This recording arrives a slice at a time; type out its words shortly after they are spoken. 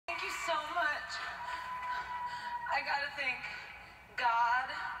I gotta thank God.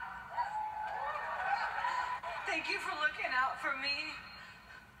 Thank you for looking out for me.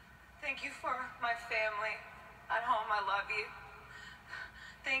 Thank you for my family at home. I love you.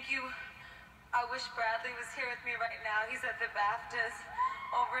 Thank you. I wish Bradley was here with me right now. He's at the BAFTAs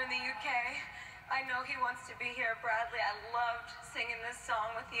over in the UK. I know he wants to be here. Bradley, I loved singing this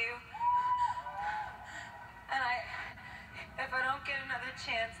song with you. And if I don't get another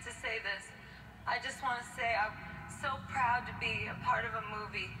chance to say this, I just want to say I'm so proud to be a part of a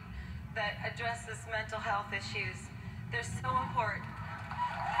movie that addresses mental health issues. They're so important.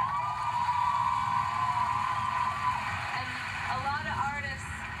 And a lot of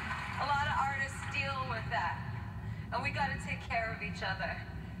artists deal with that. And we got to take care of each other.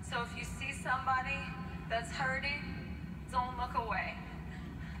 So if you see somebody that's hurting, don't look away.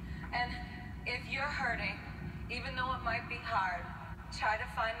 And if you're hurting, even though it might be hard, try to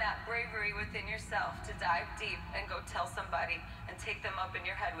find that bravery within yourself to dive deep and go tell somebody and take them up in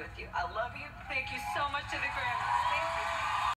your head with you. I love you. Thank you so much to the Grammys.